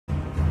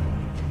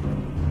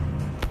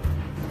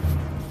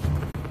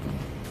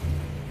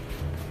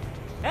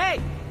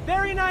Hey,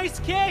 very nice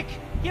kick!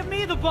 Give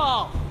me the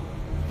ball!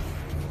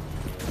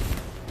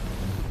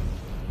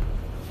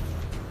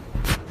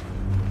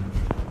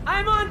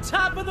 I'm on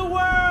top of the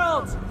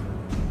world!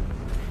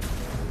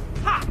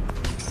 Ha!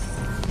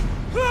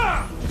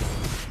 Ha!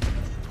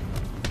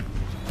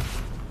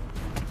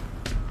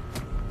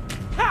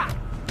 Ha!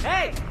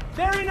 Hey,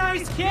 very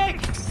nice kick!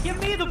 Give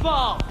me the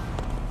ball!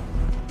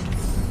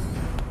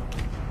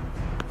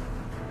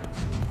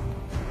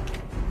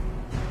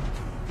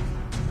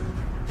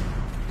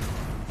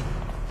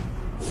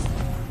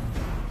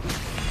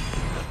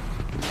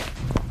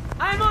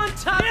 I'm on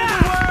top of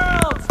the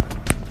world!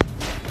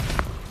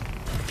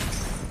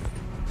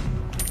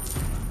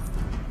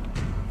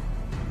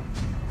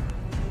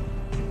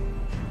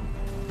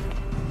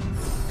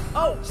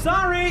 Oh,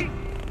 sorry!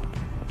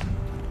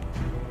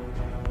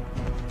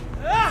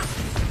 Ah!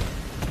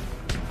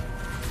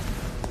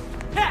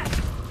 Ha!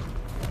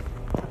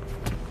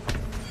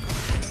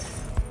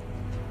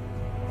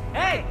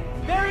 Hey,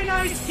 very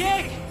nice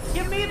kick!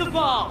 Give me the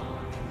ball!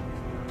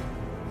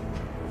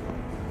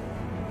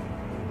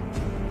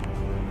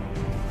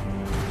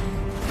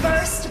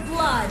 First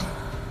blood.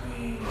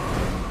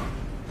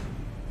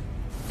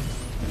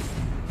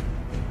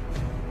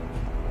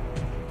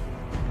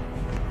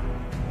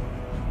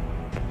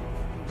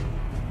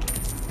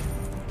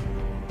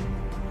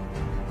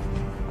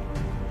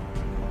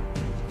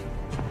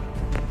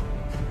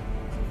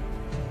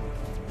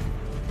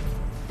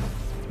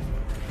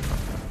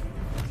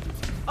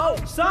 Oh,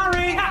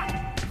 sorry!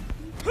 Ha!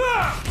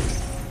 Ha!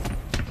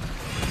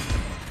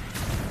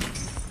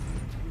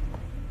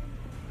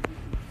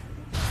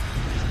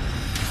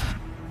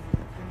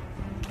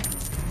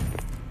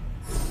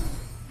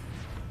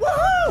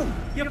 Woohoo!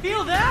 You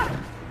feel that?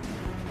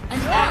 An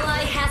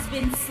ally has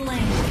been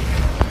slain.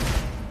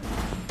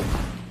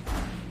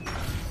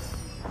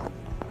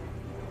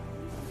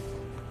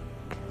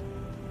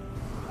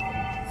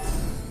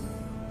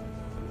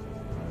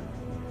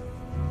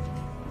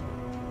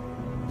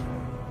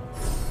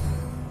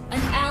 An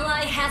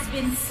ally has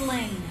been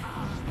slain.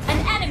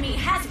 An enemy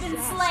has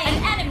been slain.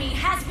 An enemy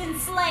has been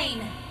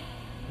slain.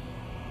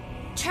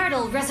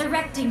 Turtle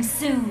resurrecting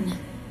soon.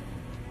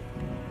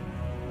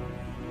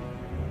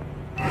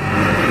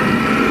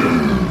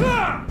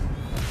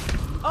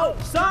 Oh,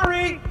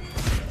 sorry!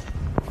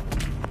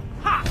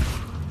 Ha!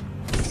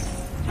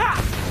 Ha!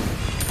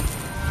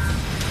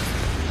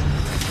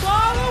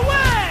 Ball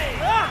away!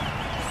 Ah!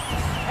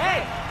 Hey,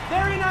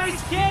 very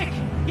nice kick!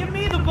 Give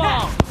me the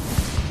ball!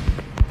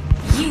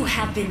 You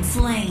have been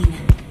slain.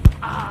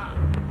 Ah,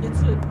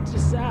 it's a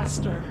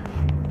disaster.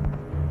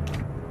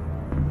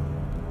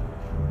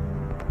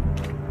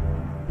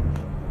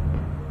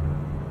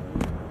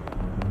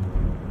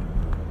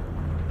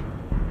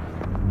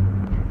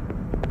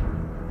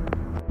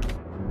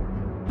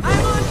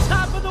 I'm on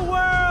top of the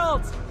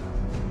world!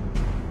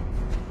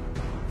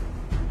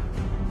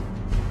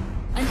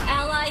 An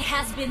ally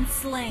has been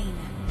slain.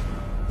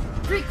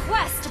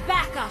 Request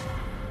backup.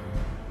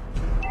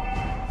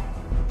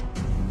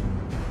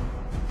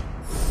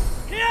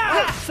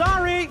 Yeah! Oh,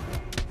 sorry!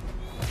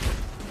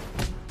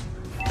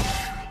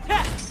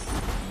 Ha!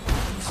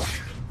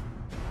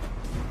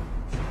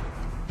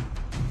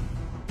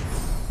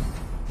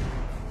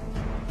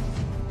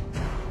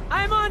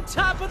 I'm on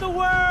top of the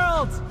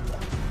world!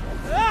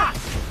 Ah!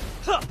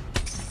 Huh!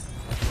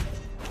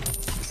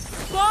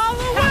 Ball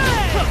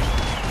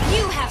away!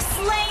 You have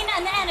slain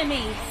an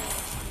enemy.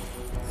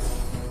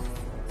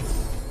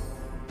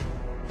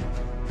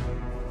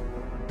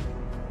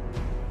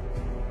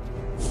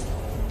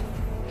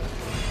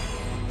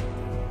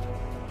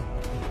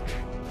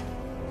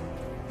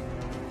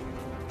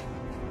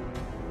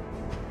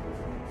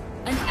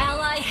 An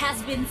ally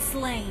has been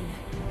slain.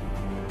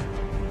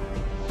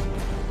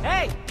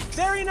 Hey,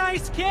 very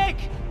nice kick!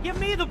 Give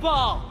me the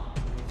ball!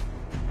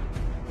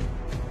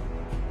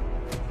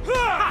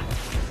 Ha!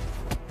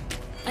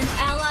 An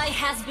ally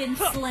has been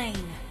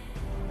slain.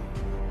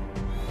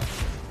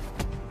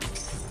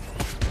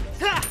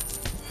 Ha!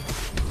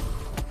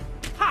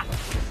 Ha!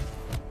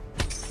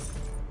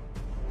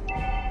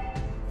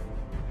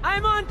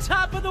 I'm on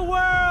top of the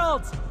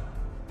world!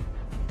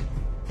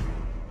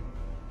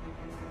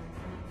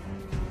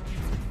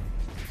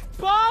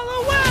 Ball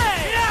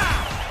away! Yeah!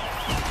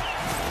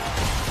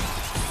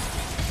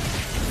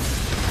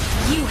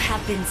 You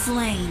have been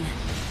slain.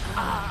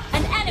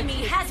 An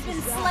enemy has been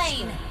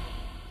slain.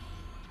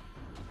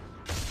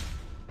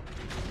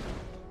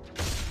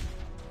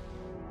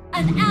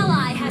 An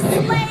ally has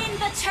slain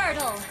the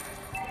turtle.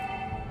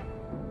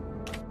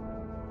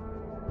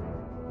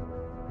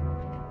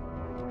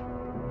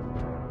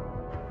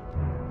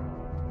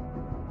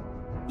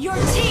 Your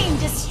team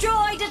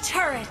destroyed a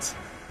turret.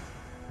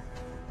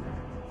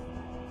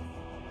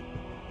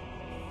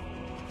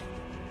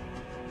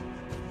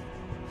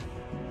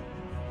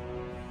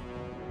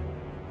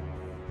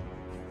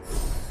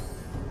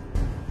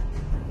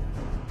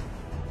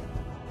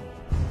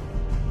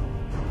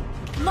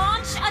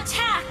 Launch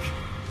attack!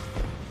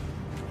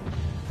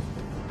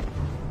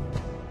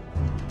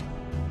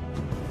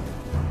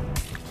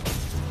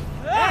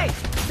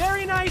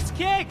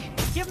 kick!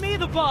 Give me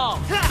the ball!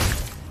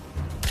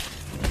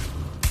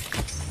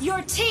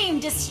 Your team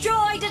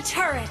destroyed a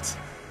turret.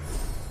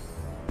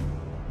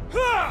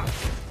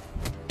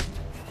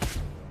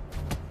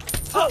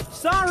 Oh,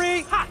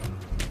 sorry! Ha.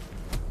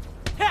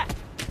 Ha.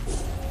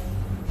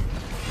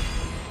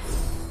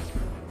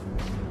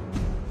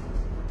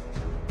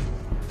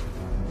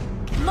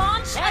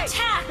 Launch Hey,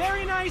 attack.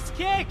 very nice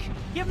kick!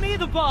 Give me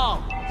the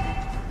ball!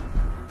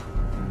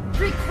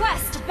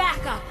 Request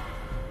backup.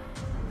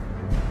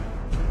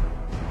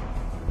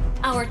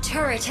 Our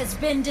turret has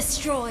been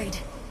destroyed.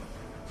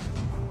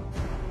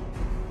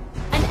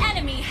 An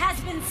enemy has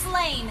been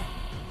slain.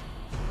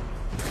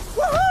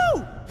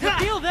 Woohoo! You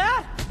feel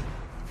that?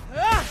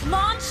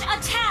 Launch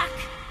attack.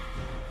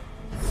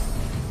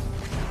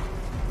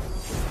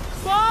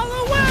 Ball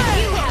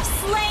away! You have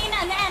slain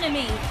an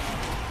enemy.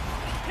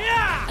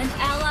 Yeah! An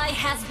ally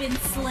has been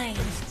slain.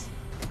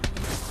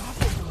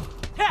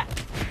 Ha.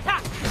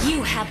 Ha.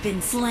 You have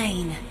been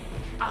slain.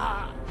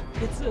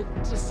 It's a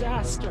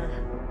disaster.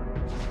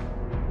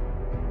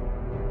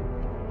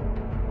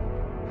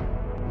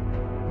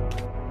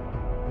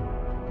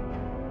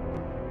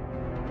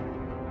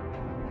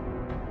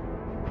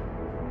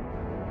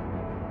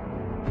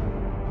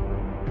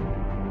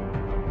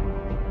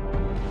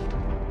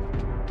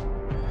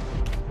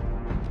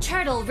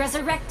 Turtle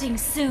resurrecting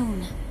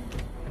soon.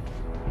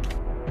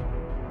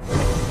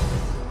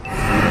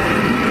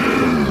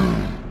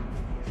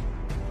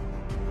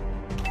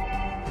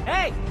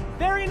 Hey,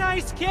 very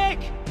nice kick!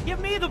 Give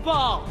me the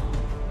ball!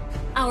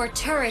 Our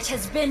turret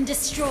has been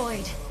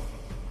destroyed.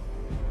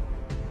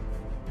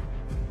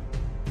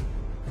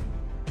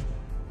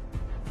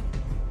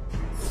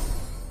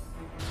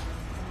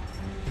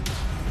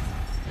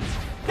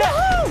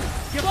 Woohoo!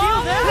 You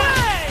feel that?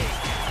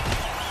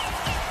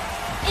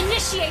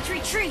 Initiate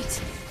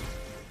retreat.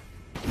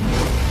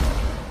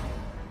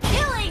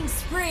 Killing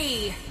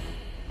spree.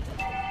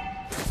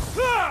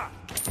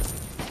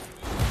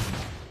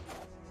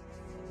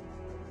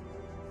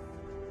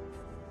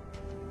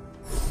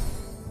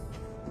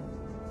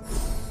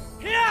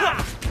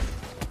 Yeah!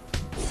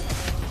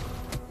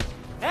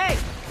 Hey,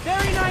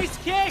 very nice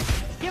kick!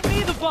 Give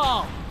me the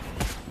ball!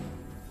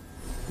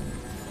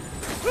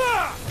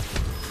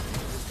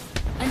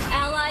 An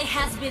ally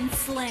has been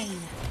slain.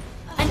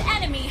 An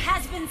enemy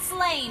has been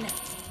slain.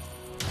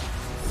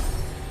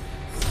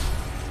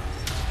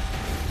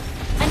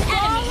 An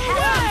enemy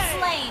has been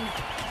slain.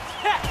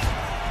 Ha!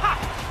 Ha!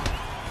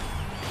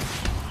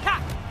 Ha!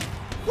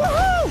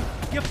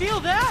 Woohoo! You feel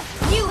that?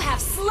 You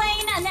have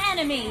slain an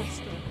enemy.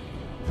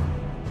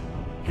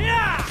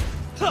 Yeah!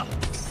 Huh.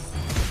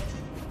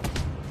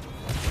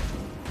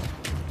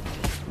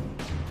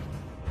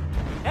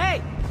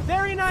 Hey,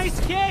 very nice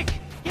kick!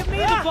 Give me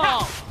the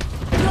ball!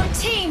 Your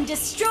team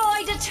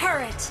destroyed a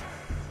turret.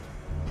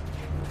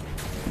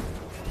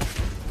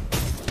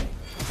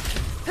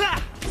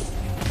 Ha!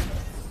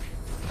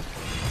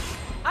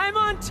 I'm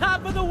on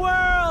top of the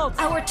world!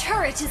 Our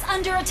turret is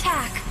under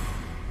attack.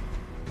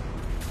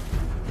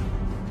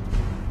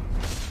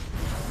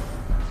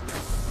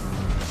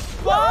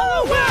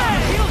 Ball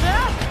away! Feel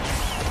that?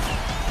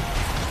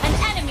 An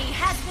enemy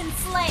has been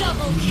slain.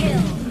 Double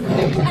kill.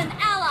 An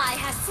ally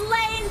has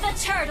slain the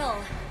turtle.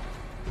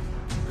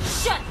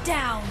 Shut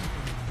down.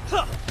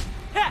 Huh.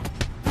 Ha!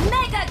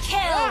 Mega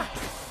kill.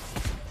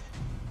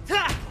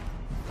 Ha!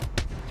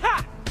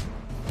 Ha!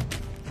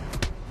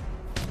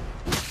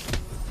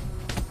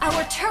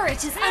 Our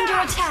turret is under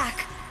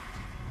attack.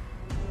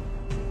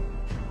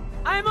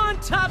 I'm on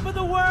top of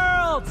the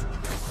world!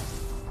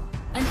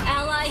 An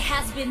ally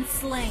has been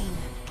slain.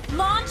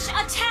 Launch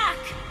attack.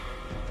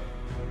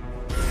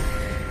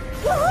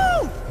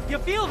 Woohoo! You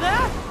feel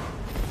that?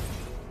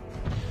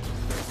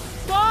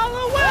 Ball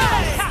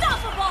away!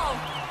 Unstoppable.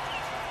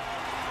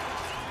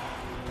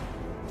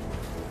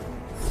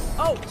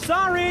 Oh,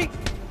 sorry!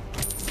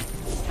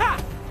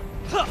 Ha!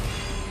 Huh.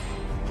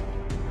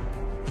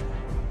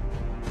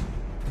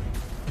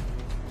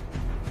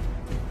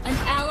 An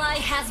ally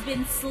has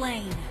been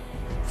slain.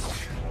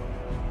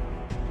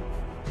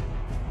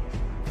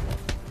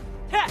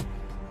 Ha!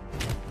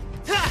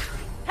 Ha!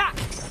 Ha!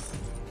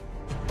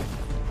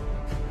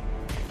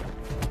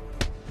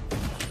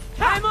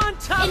 I'm on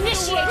top of the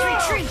Initiate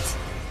world! retreat.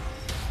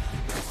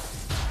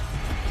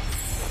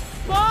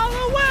 Ball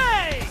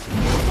away!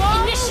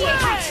 Ball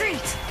Initiate away!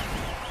 retreat.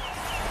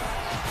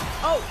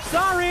 Oh,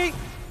 sorry!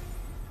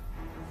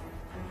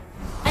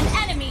 An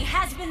enemy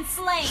has been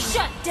slain.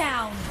 Shut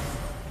down.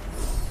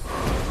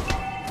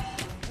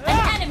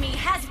 An enemy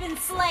has been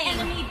slain.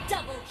 Enemy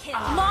double kill.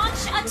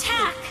 Launch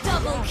attack.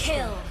 Double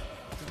kill.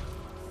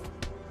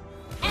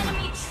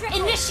 Enemy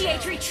triple.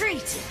 Initiate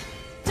retreat.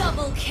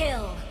 Double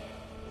kill.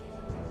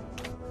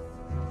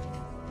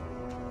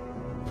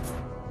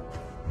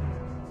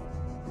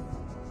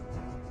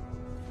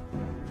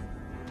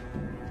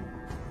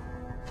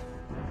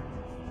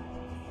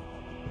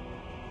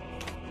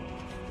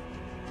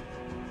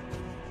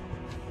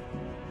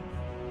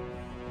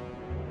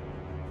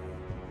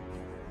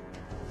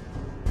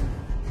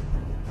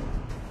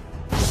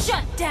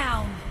 Shut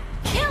down.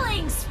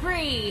 Killing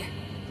spree!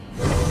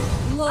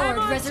 I'm Lord on top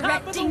of the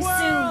resurrecting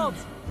world!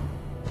 soon!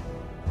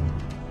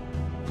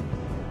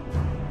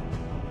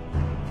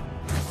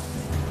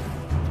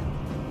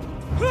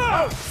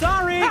 Oh,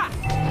 sorry! Ha!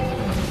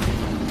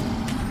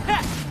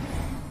 Ha!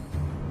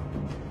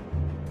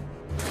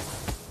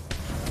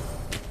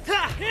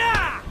 Ha!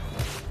 Yeah!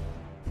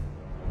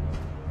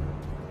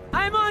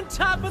 I'm on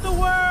top of the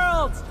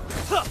world!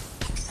 Huh.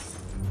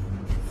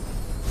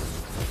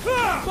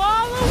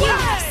 Ball away! You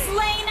have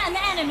slain an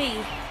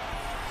enemy!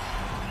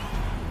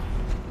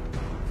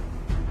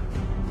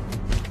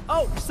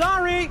 Oh,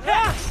 sorry!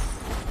 Ha!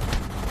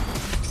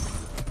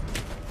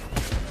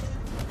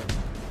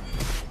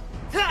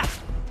 Ha!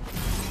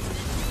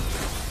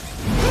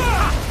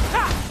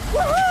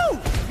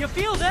 Woohoo! You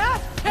feel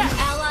that? An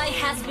ally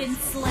has been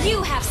slain.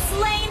 You have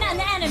slain an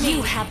enemy.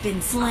 You have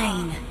been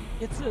slain.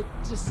 It's a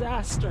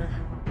disaster.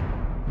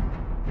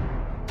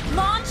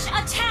 Launch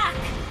attack!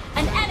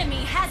 An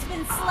enemy has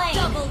been slain.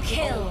 Double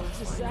kill.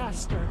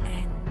 Disaster.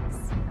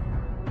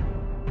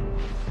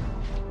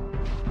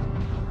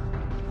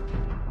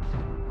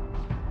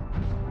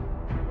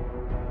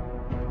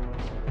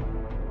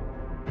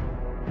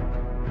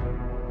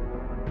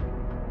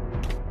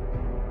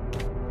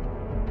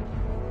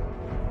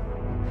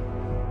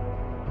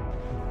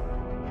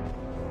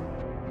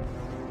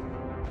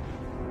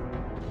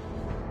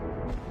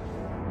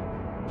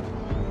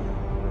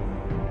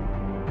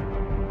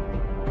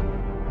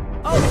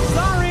 Oh,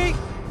 sorry!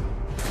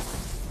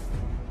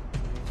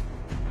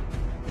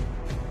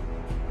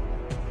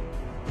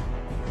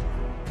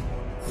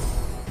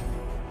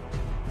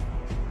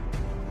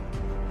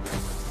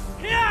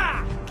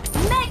 Yeah!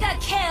 Mega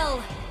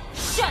kill!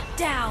 Shut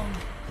down!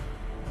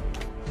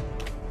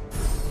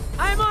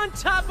 I'm on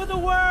top of the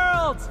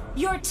world!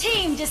 Your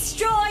team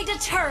destroyed a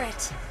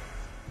turret!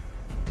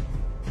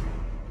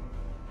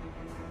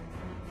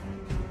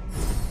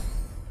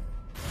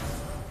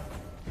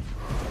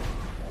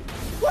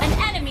 An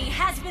enemy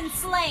has been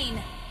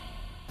slain!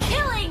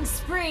 Killing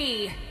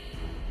spree!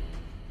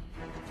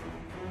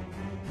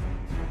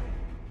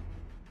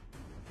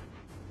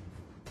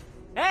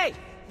 Hey,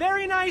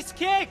 very nice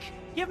kick!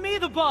 Give me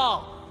the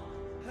ball!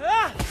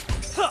 Ah!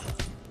 Huh.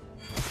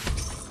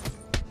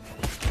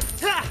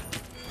 Ah!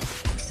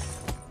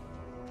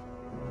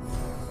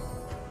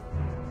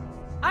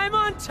 I'm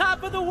on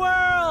top of the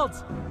world!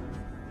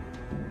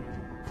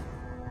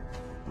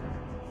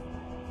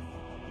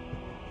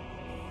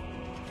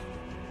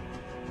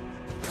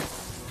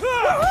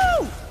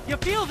 Woohoo! You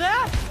feel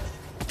that?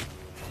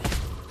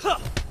 Huh.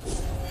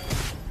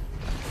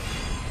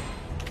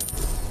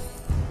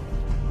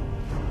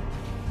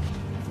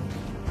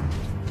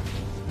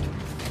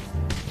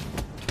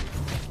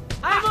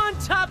 I'm on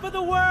top of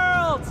the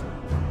world!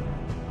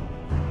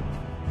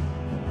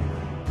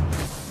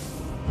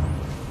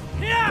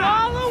 Yeah!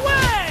 Ball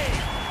away!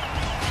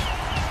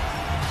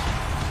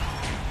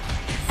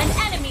 An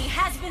enemy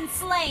has been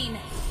slain!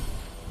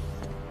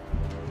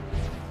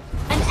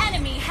 An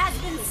enemy has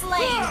been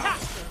slain!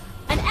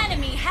 An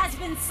enemy has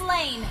been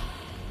slain!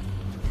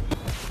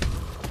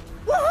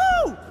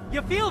 Woohoo!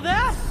 You feel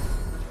that?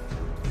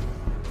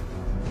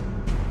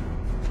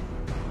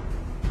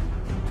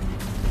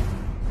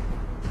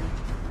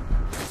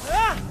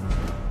 Ah!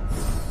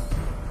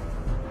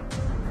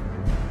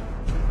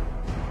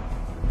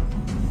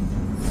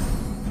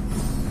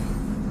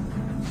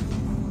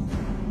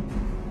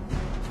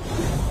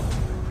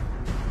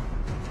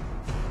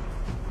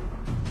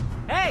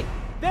 Hey,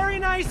 very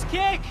nice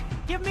kick!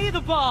 Give me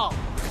the ball!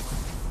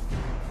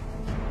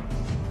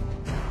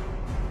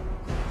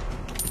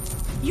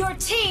 Your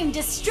team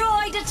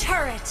destroyed a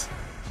turret!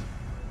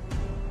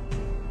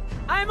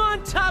 I'm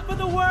on top of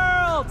the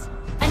world!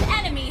 An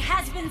enemy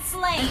has been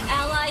slain! An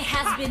ally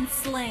has been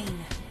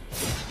slain!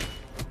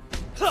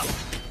 Huh.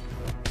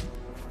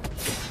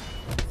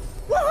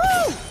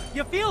 Woohoo!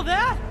 You feel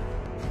that?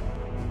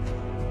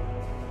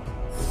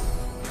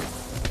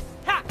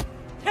 Ha!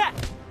 Ha!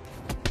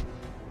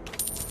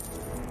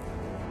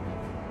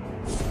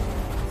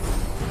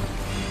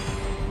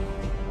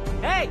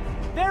 Hey,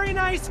 very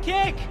nice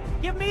kick!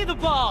 Give me the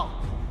ball!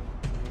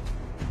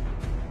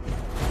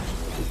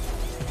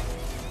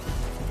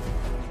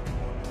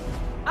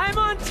 I'm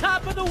on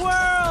top of the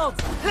world!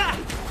 Ha!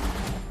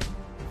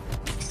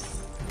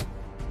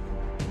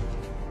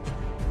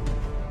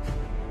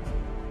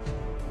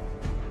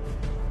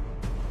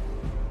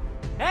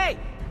 Hey,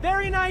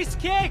 very nice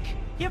kick!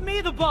 Give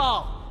me the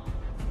ball!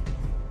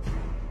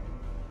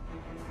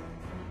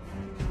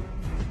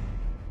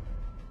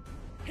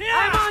 Yeah!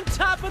 I'm on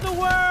top of the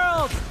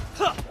world!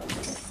 Huh.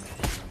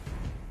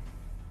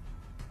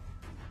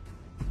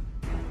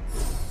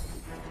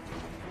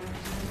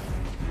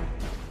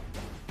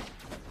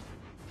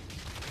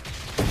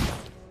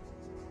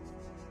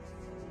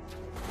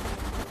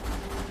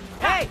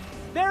 Hey,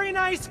 very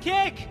nice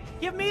kick!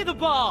 Give me the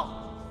ball!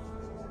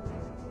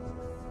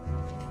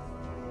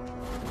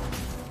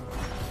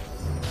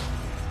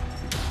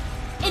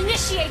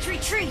 Initiate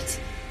retreat!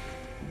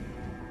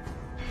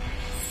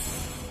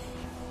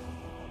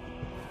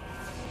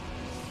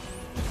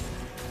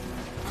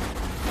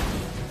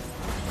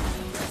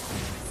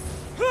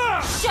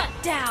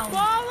 down.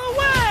 Ball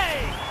away!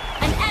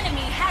 An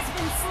enemy has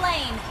been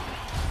slain.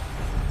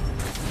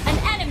 An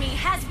enemy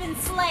has been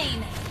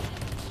slain.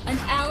 An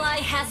ally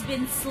has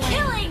been slain.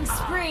 Killing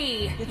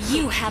spree!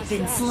 You have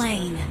been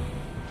slain.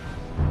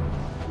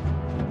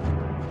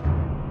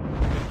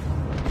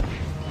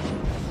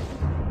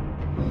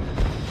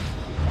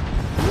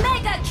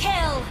 Mega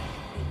kill!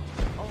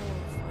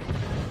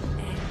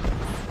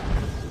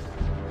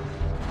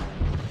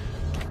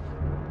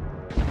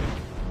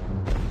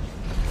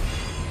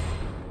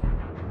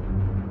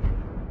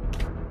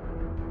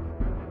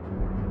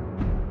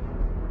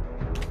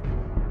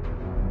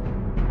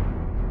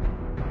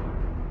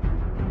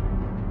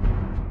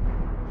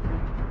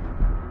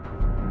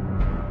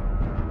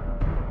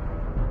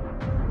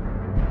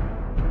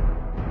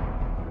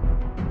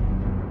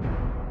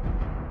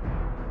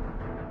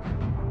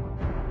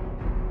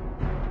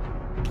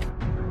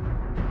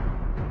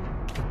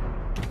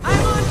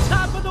 I'm on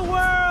top of the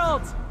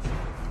world!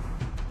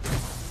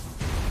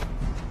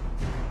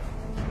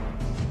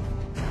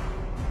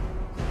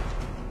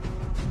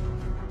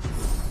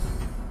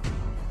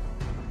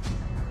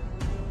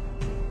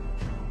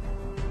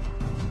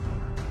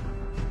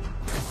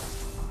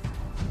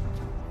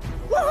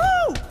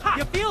 Woohoo! Ha!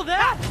 You feel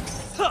that?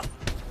 Huh.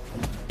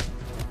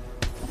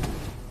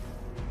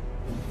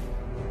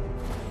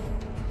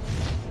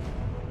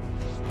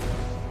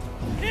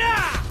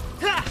 Yeah!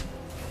 Ha!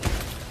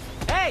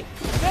 Hey,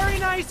 very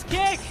nice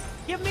kick!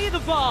 Give me the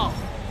ball!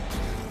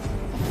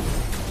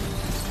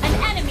 An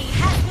enemy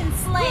has been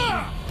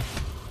slain.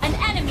 An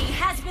enemy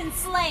has been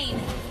slain.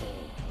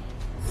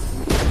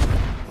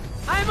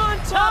 I'm on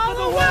top of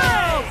the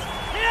world!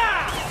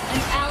 Yeah!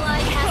 An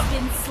ally has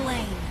been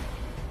slain.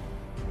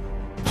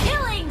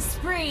 Killing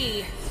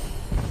spree!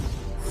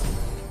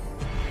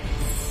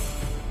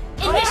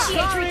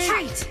 Initiate sorry.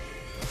 retreat!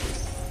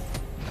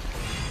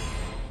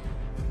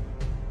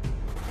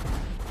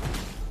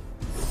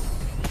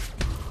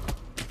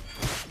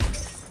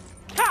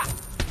 Ha!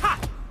 Ha!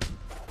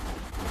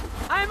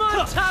 I'm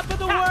on top of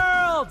the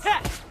world!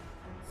 Ha!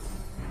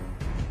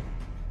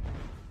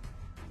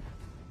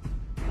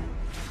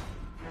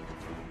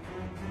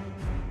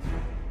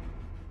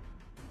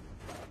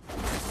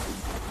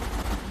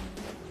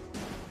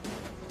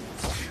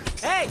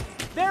 Hey,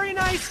 very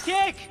nice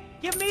kick!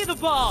 Give me the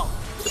ball!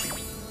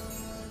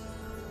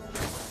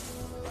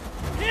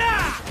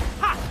 Yeah!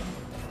 Ha!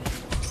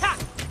 Ha!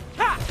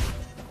 Ha!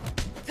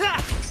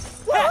 Ha!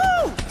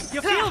 Woohoo!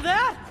 You feel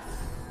that?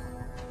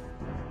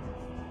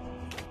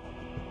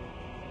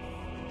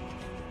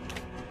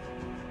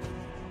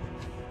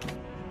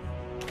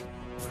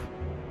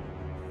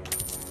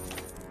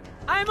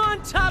 I'm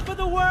on top of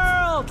the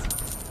world!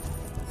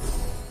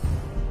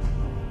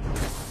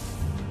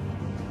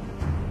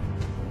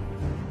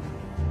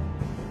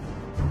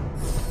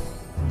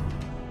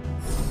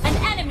 An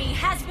enemy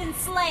has been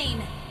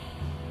slain.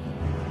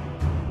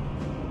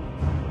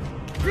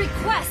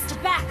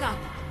 Request backup.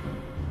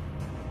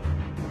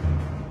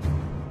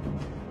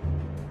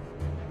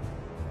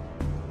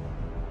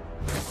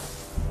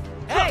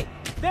 Hey,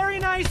 very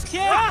nice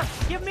kick!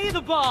 Give me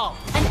the ball!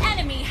 An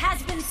enemy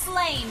has been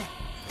slain.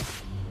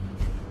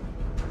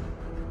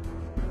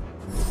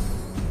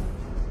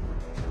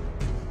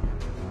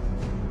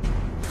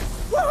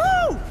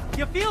 Woohoo!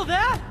 You feel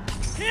that?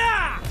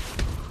 Yeah!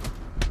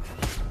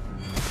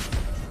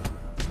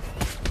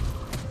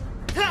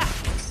 Ha!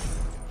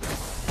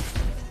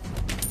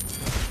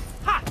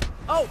 Ha!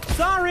 Oh,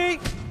 sorry!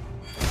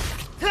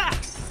 Ha!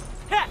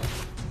 Ha!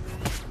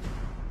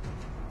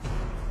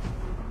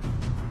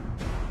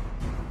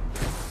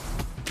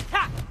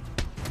 Ha!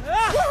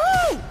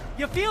 Woohoo!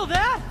 You feel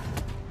that?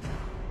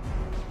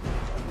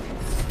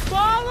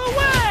 Ball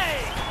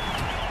away!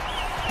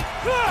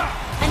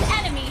 An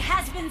enemy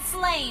has been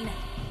slain.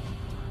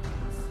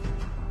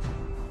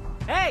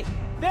 Hey,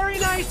 very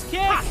nice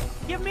kick!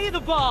 Give me the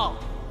ball!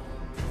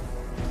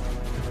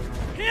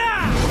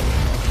 Yeah!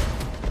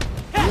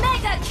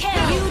 Mega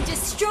kill! You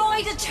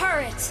destroyed a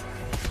turret.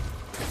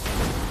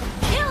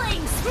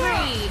 Killing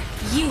spree!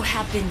 You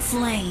have been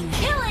slain.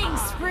 Killing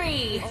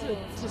spree! It's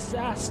a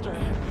disaster.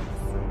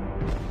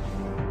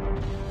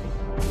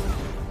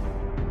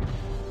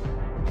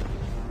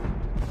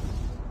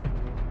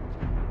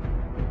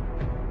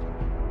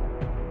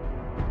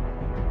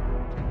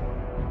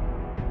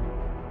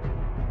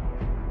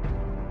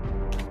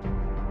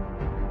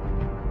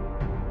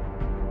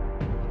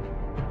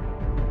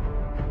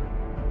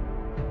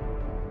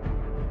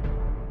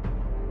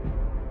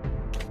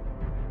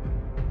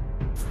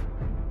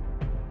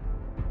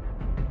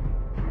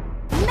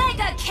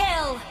 Mega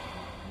kill!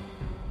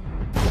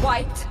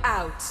 Wiped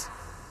out.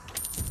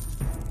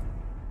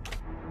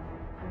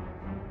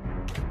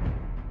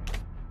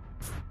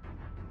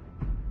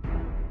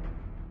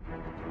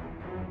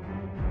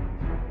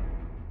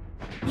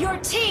 Your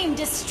team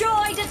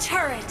destroyed a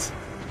turret.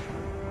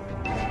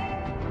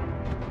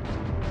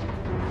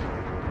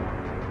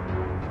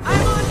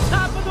 I'm on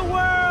top of the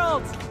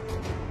world!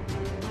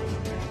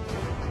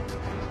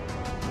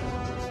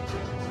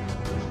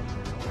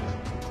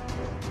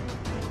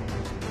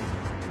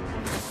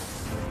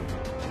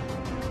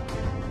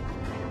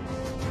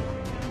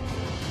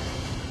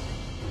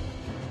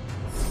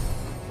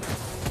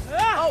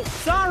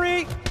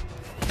 sorry!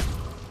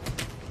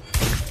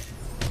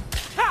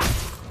 Ha!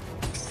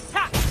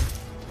 Ha!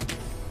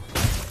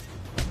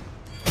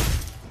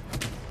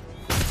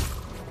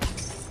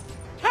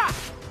 Ha!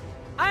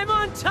 I'm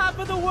on top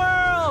of the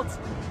world!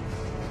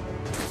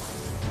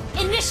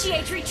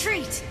 Initiate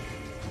retreat!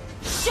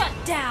 Shut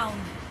down!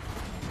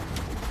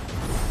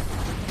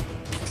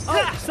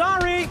 Oh,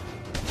 sorry!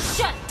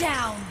 Shut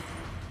down!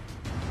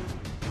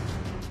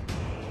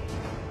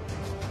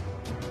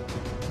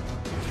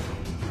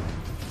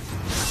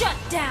 Shut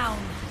down!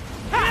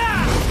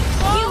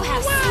 You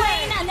have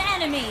slain an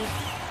enemy!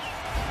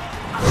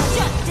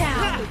 Shut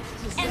down!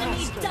 Enemy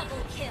Disaster.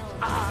 double kill!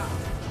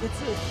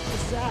 It's a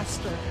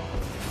disaster.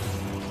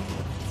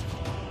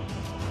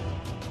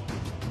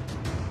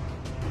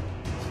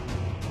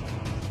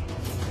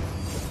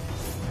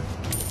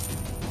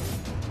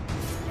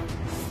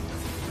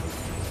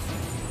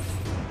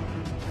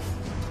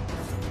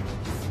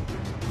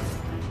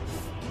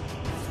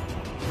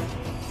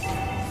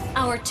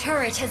 Our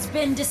turret has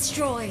been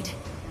destroyed.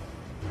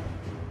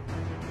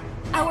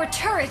 Our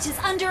turret is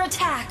under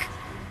attack.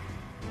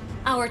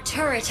 Our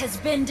turret has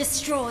been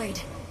destroyed.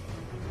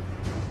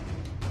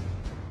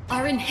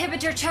 Our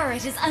inhibitor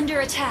turret is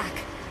under attack.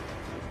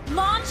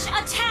 Launch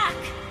attack!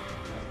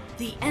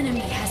 The enemy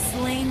has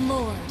slain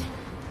Lord.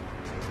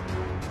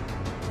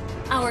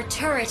 Our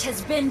turret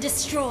has been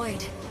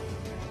destroyed.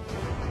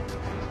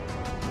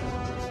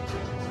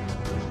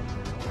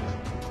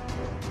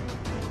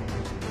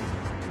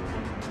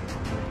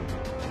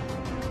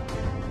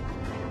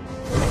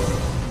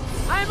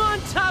 I'm on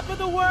top of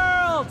the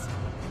world!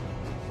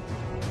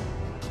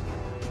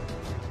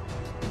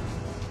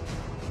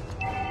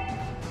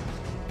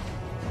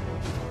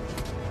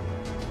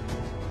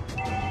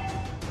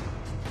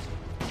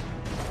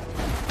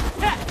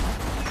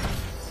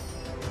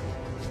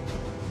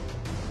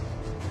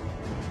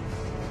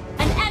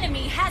 An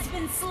enemy has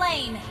been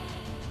slain.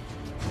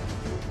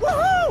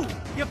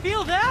 Woohoo! You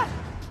feel that?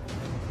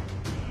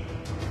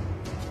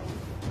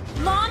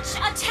 Launch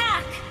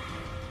attack!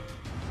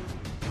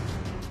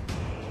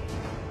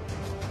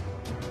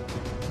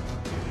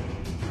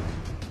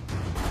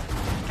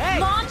 Hey!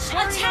 Launch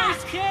very attack!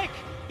 nice kick!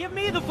 Give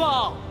me the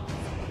ball!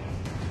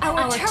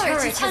 Our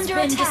turret is has under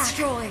been attack.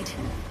 destroyed.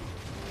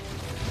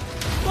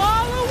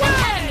 Ball An away!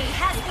 enemy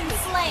has been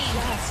slain.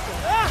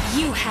 Ah!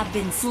 You have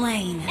been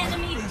slain.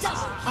 Enemy double.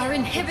 Our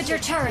inhibitor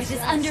turret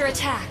is under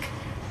attack.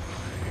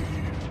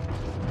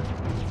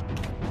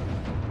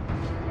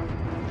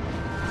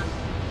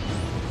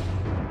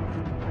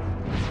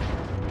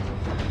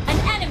 An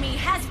enemy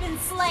has been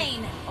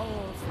slain.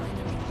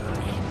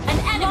 An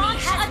enemy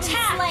has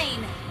been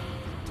slain.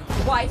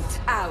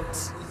 Wiped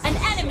out. An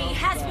enemy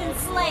has been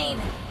slain.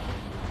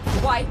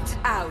 Wiped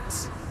out.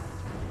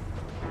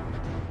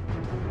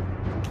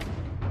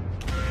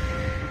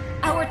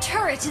 Our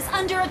turret is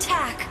under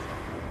attack.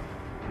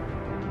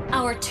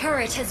 Our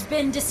turret has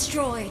been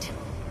destroyed.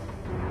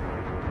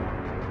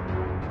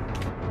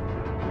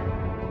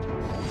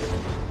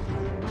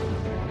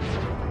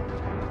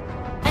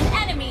 An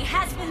enemy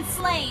has been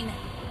slain.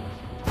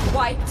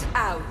 Wiped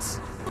out.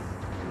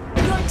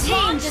 Your team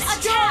Launch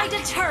destroyed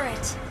a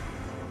turret.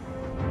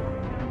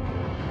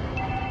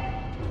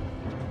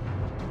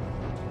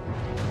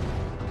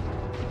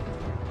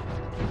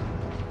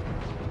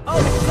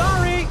 Oh,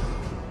 sorry!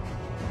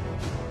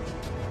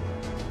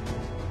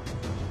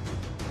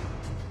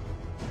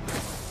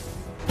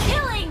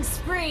 Killing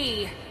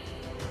spree.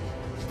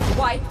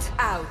 Wiped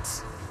out.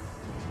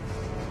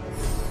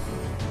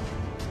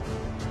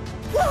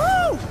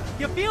 Woohoo!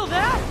 You feel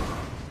that?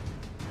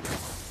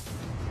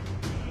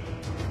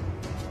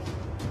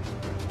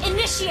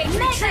 Initiate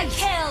retreat.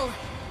 Kill.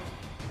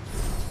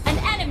 An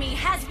enemy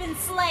has been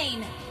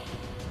slain.